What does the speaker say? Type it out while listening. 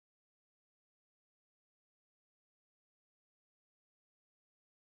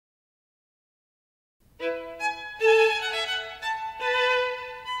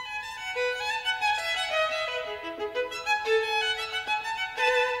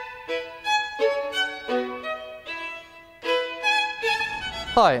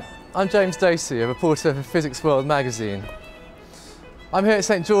Hi, I'm James Dacey, a reporter for Physics World magazine. I'm here at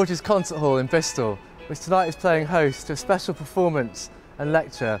St George's Concert Hall in Bristol, which tonight is playing host to a special performance and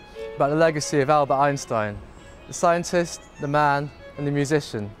lecture about the legacy of Albert Einstein, the scientist, the man and the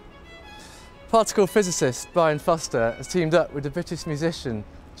musician. Particle physicist Brian Foster has teamed up with the British musician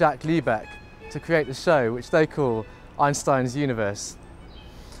Jack Liebeck to create a show which they call Einstein's Universe.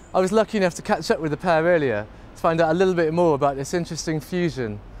 I was lucky enough to catch up with the pair earlier to find out a little bit more about this interesting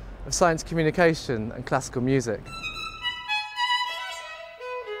fusion of science communication and classical music.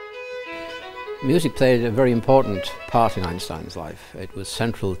 Music played a very important part in Einstein's life. It was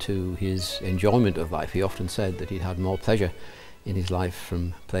central to his enjoyment of life. He often said that he'd had more pleasure in his life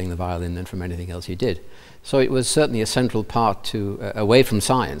from playing the violin than from anything else he did. So it was certainly a central part to, away from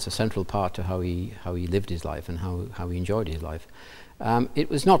science, a central part to how he lived his life and how he enjoyed his life. It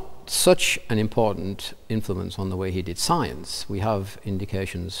was not such an important influence on the way he did science. We have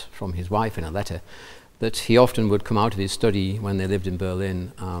indications from his wife in a letter that he often would come out of his study when they lived in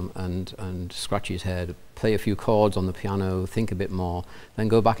Berlin and scratch his head, play a few chords on the piano, think a bit more, then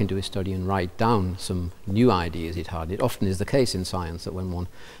go back into his study and write down some new ideas he'd had. It often is the case in science that when one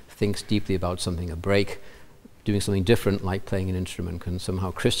thinks deeply about something, a break, doing something different like playing an instrument can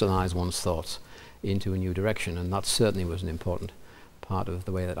somehow crystallize one's thoughts into a new direction, and that certainly was an important part of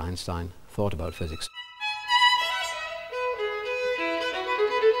the way that Einstein thought about physics.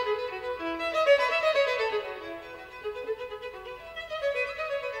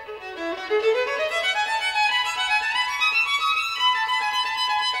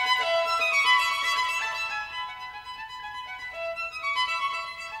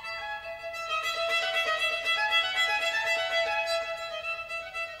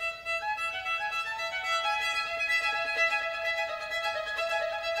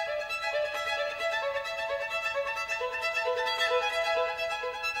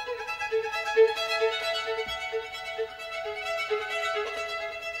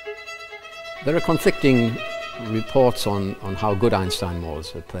 There are conflicting reports on how good Einstein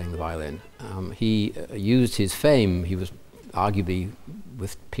was at playing the violin. He used his fame. He was arguably,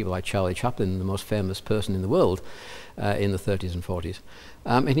 with people like Charlie Chaplin, the most famous person in the world in the 30s and 40s.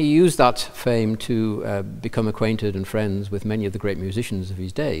 And he used that fame to become acquainted and friends with many of the great musicians of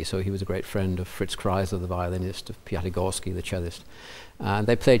his day. So he was a great friend of Fritz Kreisler, the violinist, of Piatigorsky, the cellist. And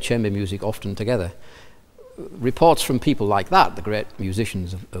they played chamber music often together. Reports from people like that, the great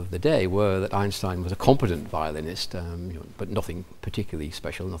musicians of the day, were that Einstein was a competent violinist, but nothing particularly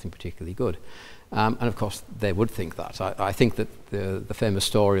special, nothing particularly good. And of course, they would think that. I think that the famous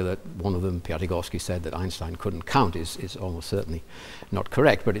story that one of them, Piatigorsky, said that Einstein couldn't count is almost certainly not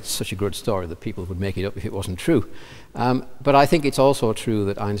correct, but it's such a good story that people would make it up if it wasn't true. But I think it's also true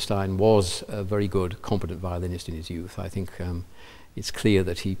that Einstein was a very good, competent violinist in his youth. I think it's clear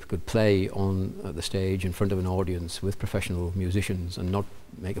that he could play on the stage in front of an audience with professional musicians and not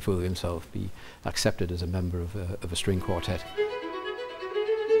make a fool of himself, be accepted as a member of a string quartet.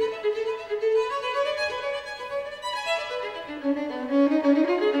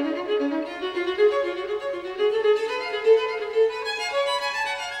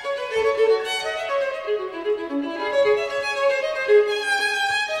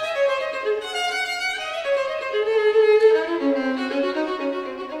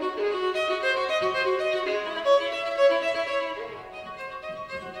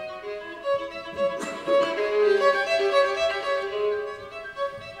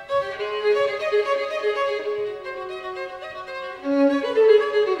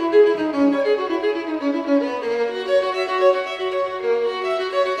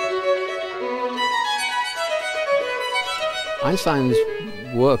 Einstein's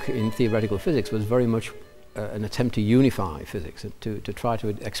work in theoretical physics was very much an attempt to unify physics, to try to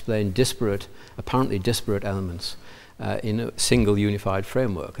explain disparate, apparently disparate elements in a single unified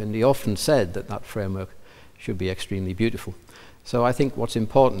framework. And he often said that that framework should be extremely beautiful. So I think what's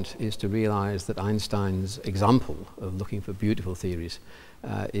important is to realize that Einstein's example of looking for beautiful theories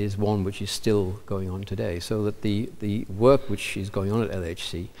is one which is still going on today. So that the work which is going on at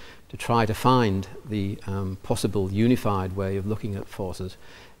LHC to try to find the possible unified way of looking at forces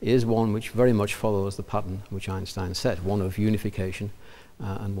is one which very much follows the pattern which Einstein set, one of unification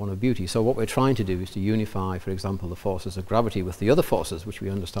and one of beauty. So what we're trying to do is to unify, for example, the forces of gravity with the other forces which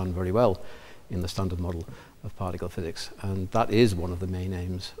we understand very well in the standard model of particle physics, and that is one of the main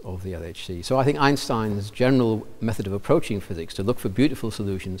aims of the LHC. So I think Einstein's general method of approaching physics, to look for beautiful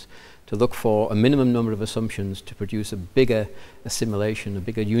solutions, to look for a minimum number of assumptions, to produce a bigger assimilation, a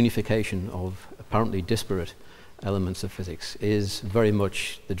bigger unification of apparently disparate elements of physics, is very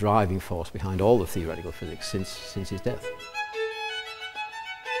much the driving force behind all of theoretical physics since his death.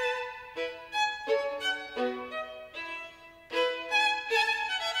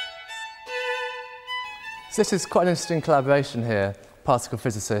 So this is quite an interesting collaboration here, particle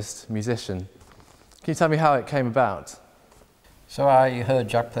physicist, musician. Can you tell me how it came about? So I heard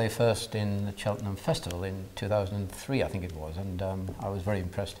Jack play first in the Cheltenham Festival in 2003, I think it was, and I was very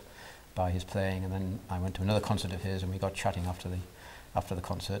impressed by his playing, and then I went to another concert of his and we got chatting after the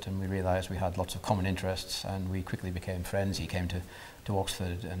concert, and we realised we had lots of common interests, and we quickly became friends. He came to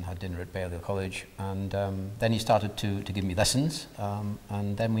Oxford and had dinner at Balliol College, and then he started to give me lessons,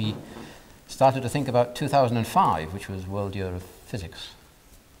 and then we started to think about 2005, which was World Year of Physics.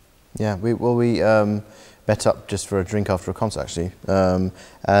 Yeah, we met up just for a drink after a concert actually,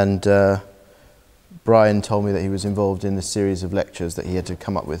 and Brian told me that he was involved in a series of lectures that he had to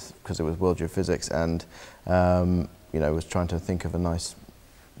come up with because it was World Year of Physics, and you know, was trying to think of a nice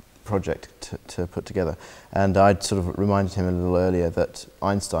project to put together. And I'd sort of reminded him a little earlier that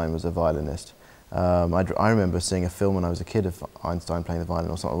Einstein was a violinist. I remember seeing a film when I was a kid of Einstein playing the violin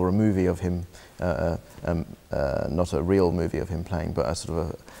or something, or a movie of him, not a real movie of him playing, but a sort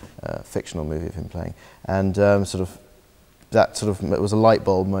of a fictional movie of him playing. And it was a light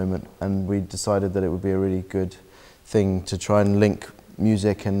bulb moment, and we decided that it would be a really good thing to try and link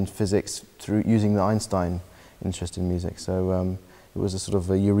music and physics through using the Einstein interest in music. So it was a sort of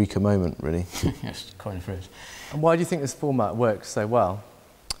a eureka moment, really. Yes, quite a phrase. And why do you think this format works so well?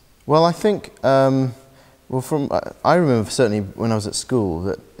 Well, I think, I remember certainly when I was at school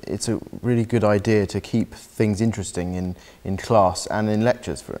that it's a really good idea to keep things interesting in class and in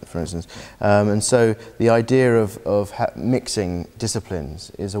lectures, for instance. And so the idea of mixing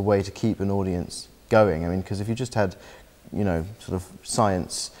disciplines is a way to keep an audience going. I mean, because if you just had, you know, sort of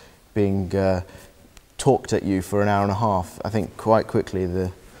science being talked at you for an hour and a half, I think quite quickly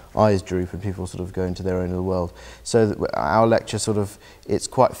the eyes droop and people sort of go into their own little world. So our lecture it's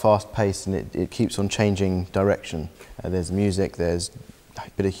quite fast paced, and it keeps on changing direction. There's music, there's a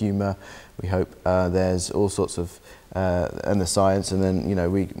bit of humour, we hope, there's all sorts of, and the science, and then, you know,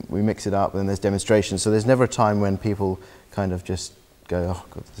 we mix it up, and then there's demonstrations. So there's never a time when people kind of just go, oh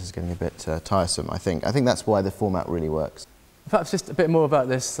God, this is getting a bit tiresome, I think. I think that's why the format really works. Perhaps just a bit more about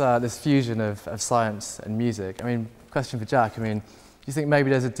this fusion of science and music. I mean, question for Jack, I mean, do you think maybe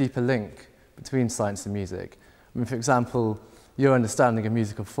there's a deeper link between science and music? I mean, for example, your understanding of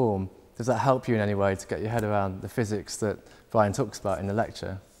musical form, does that help you in any way to get your head around the physics that Brian talks about in the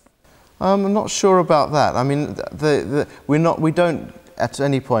lecture? I'm not sure about that. I mean, we don't at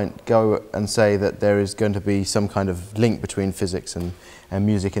any point go and say that there is going to be some kind of link between physics and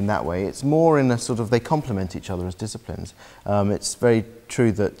music in that way. It's more in a sort of, they complement each other as disciplines. It's very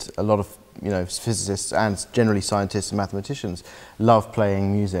true that a lot of, you know, physicists and generally scientists and mathematicians love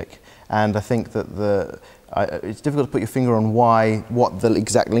playing music, and I think that it's difficult to put your finger on what the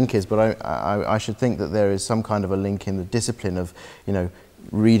exact link is, but I should think that there is some kind of a link in the discipline of, you know,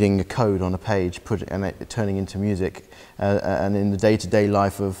 reading a code on a page, and it turning into music, and in the day-to-day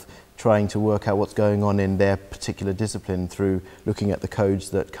life of trying to work out what's going on in their particular discipline through looking at the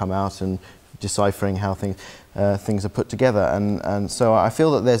codes that come out and deciphering how things are put together, and so I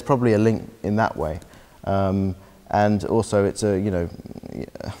feel that there's probably a link in that way, and also it's a, you know,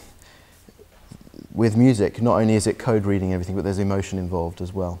 with music not only is it code reading and everything, but there's emotion involved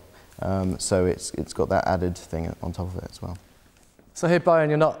as well, so it's got that added thing on top of it as well. So here, Brian,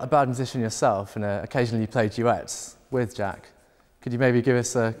 you're not a bad musician yourself, and occasionally you play duets with Jack. Could you maybe give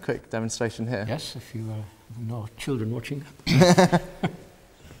us a quick demonstration here? Yes, if you know children watching.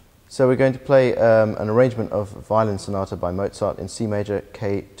 So we're going to play an arrangement of Violin Sonata by Mozart in C major,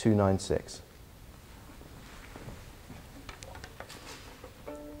 K296.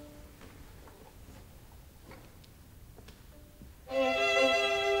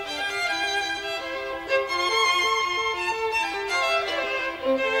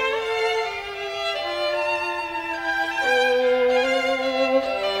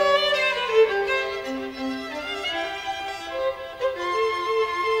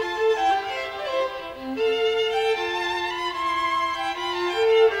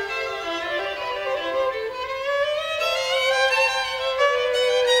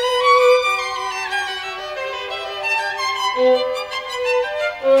 Thank you.